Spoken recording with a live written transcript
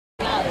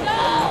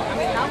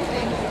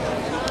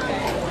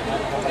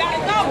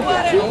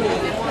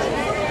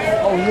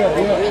Go,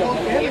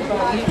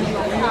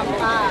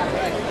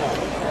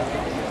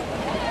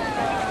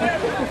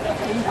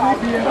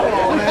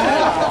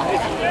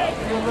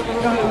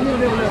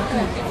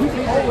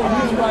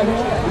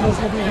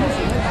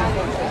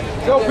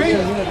 Pete.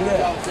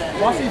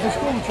 Watch these in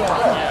school try.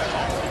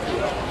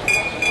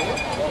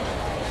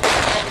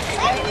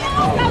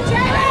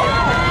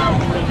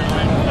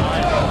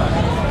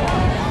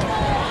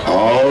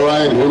 All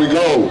right, here we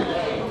go.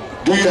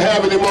 Do you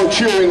have any more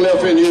cheering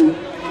left in you?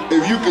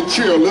 If you can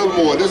cheer a little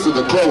more, this is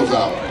the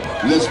closeout.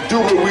 Let's do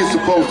what we're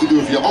supposed to do.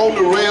 If you're on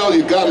the rail,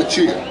 you gotta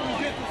cheer.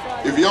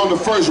 If you're on the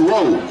first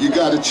row, you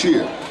gotta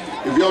cheer.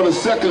 If you're on the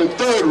second and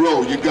third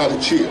row, you gotta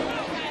cheer.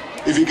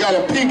 If you got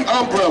a pink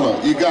umbrella,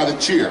 you gotta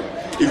cheer.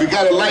 If you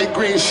got a light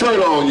green shirt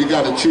on, you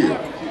gotta cheer.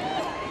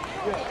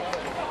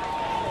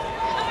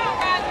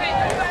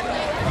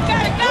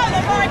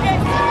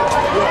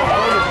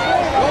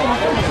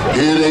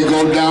 Here they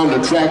go down the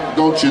track,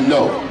 don't you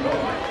know?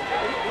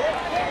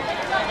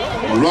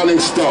 Running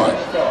start,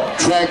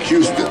 track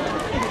Houston,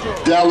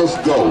 Dallas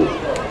Gold,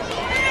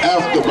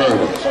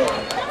 Afterburners,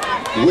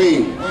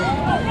 Wing,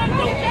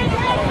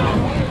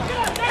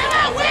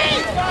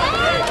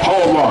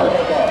 Hallmark,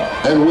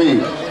 and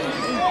Wing.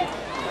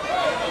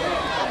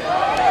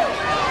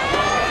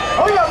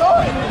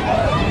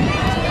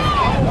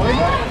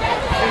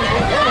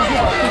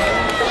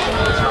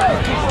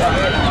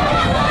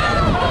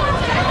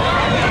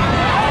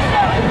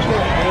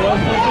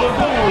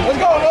 Let's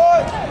go,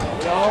 Lord.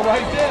 We're all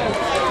right there.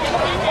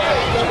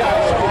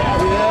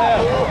 Yeah.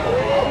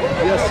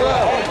 Yes, sir.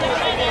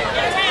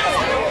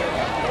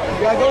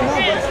 You gotta go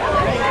numbers.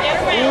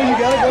 Ooh, you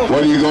gotta go. What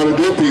are you gonna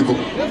do, people?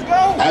 Let's go.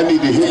 I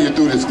need to hear you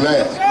through this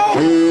glass.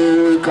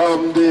 Here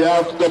come the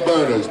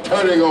Afterburners,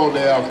 turning on the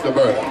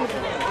Afterburners.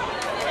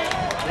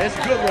 That's a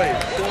good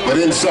race. But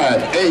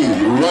inside, a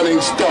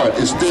running start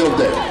is still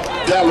there.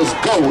 Dallas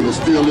Gold is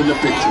still in the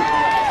picture.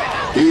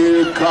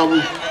 Here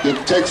comes the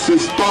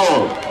Texas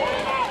Storm.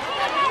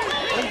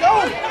 Let's go.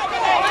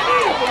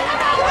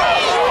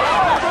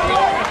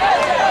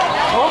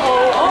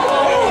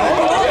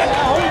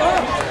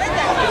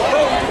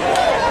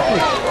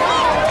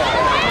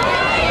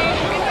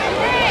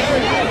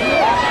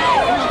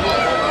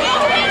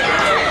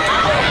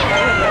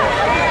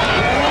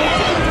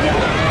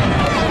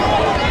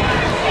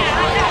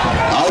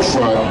 Out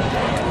front,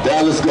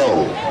 Dallas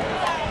Gold.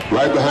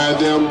 Right behind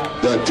them,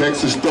 the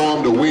Texas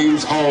Storm, the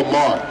Wings,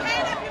 Hallmark.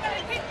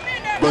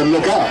 But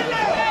look out.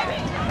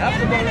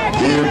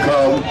 Here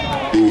come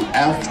the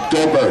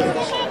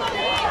Afterburners.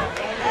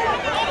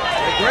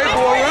 Great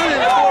boy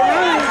running,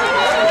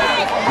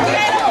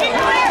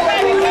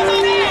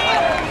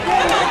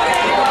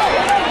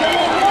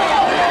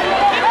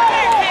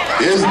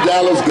 It's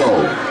Dallas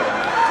Gold,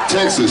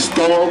 Texas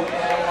Storm,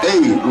 a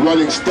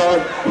running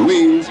start,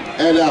 Wings,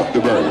 and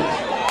Afterburners.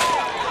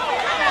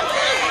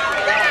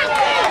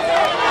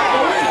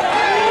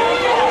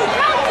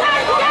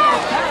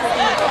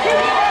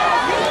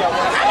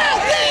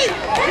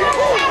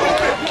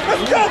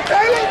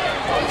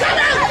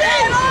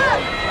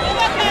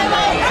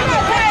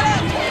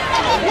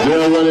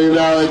 They're running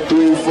now at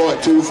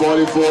 244,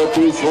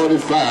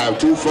 245,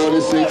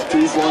 246,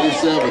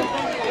 247,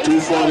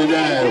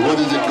 249. What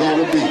is it going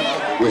to be?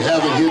 We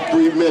haven't hit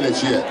 3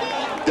 minutes yet.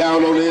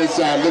 Down on the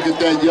inside, look at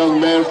that young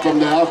man from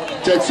the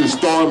Texas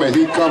Storm, and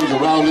he comes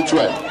around the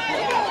track.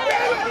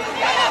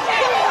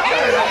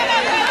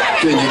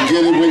 Can you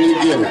get it when you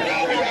get it?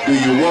 Do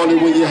you want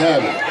it when you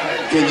have it?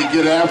 Can you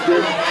get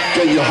after it?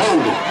 Can you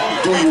hold it?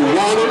 Do you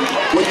want it?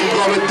 What you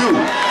gonna do?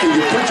 Can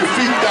you put your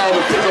feet down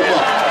and pick them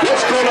up?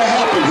 What's gonna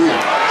happen here?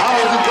 How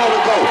is it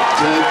gonna go?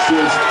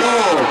 Texas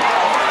Storm,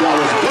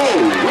 Dallas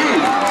Gold,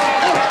 Wings,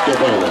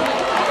 Afterburner.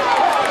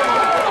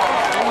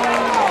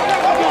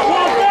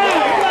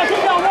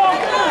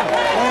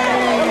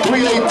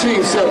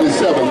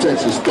 318.77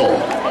 Texas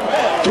Storm.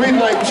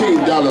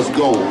 319 Dallas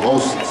Gold,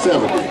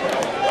 070.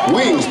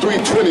 Wings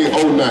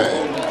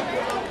 320.09.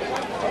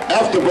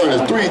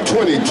 Afterburners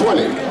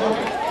 320.20.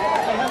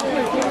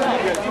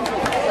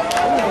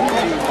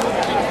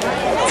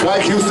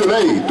 Track Houston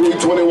A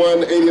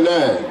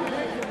 321.89.